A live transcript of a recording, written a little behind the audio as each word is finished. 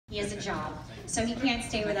He has a job, so he can't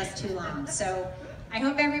stay with us too long. So I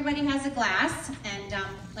hope everybody has a glass, and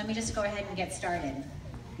let me just go ahead and get started.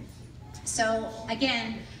 So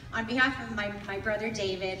again, on behalf of my brother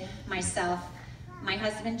David, myself, my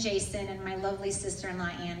husband Jason, and my lovely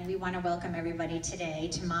sister-in-law Ann, we want to welcome everybody today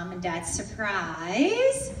to Mom and Dad's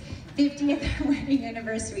surprise 50th wedding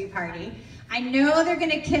anniversary party. I know they're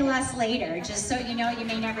going to kill us later, just so you know, you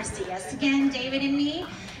may never see us again, David and me.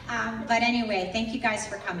 But anyway, thank you guys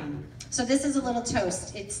for coming. So this is a little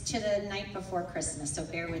toast. It's to the night before Christmas, so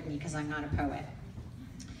bear with me because I'm not a poet.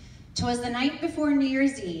 'Twas the night before New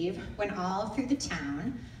Year's Eve when all through the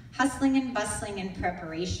town, hustling and bustling and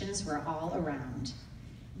preparations were all around.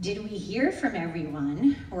 Did we hear from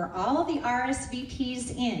everyone? Were all the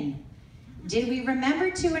RSVPs in? Did we remember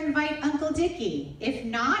to invite Uncle Dickie? If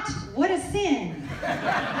not, what a sin.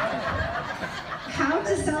 How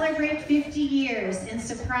to celebrate 50 years and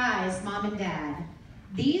surprise Mom and Dad.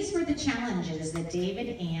 These were the challenges that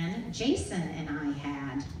David, Ann, Jason, and I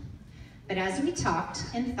had. But as we talked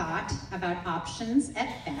and thought about options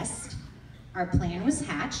at best, our plan was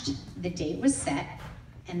hatched, the date was set,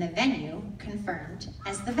 and the venue confirmed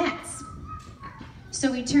as the Vets.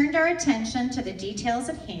 So we turned our attention to the details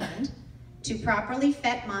at hand to properly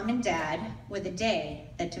fet Mom and Dad with a day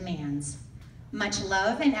that demands much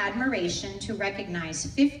love and admiration to recognize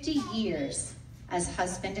 50 years as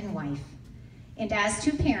husband and wife, and as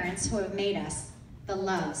two parents who have made us the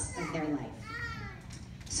loves of their life.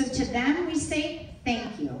 So to them we say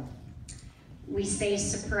thank you. We say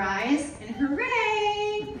surprise and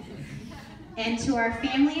hooray! And to our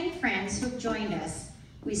family and friends who've joined us,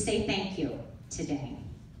 we say thank you today.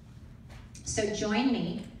 So join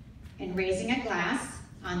me in raising a glass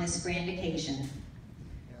on this grand occasion.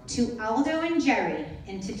 To Aldo and Gerry,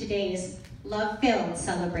 and to today's love-filled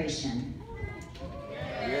celebration.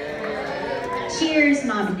 Cheers,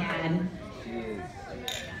 Mom and Dad.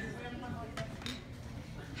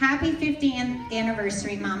 Happy 50th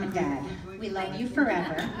anniversary, Mom and Dad. We love you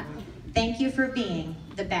forever. Thank you for being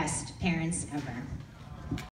the best parents ever.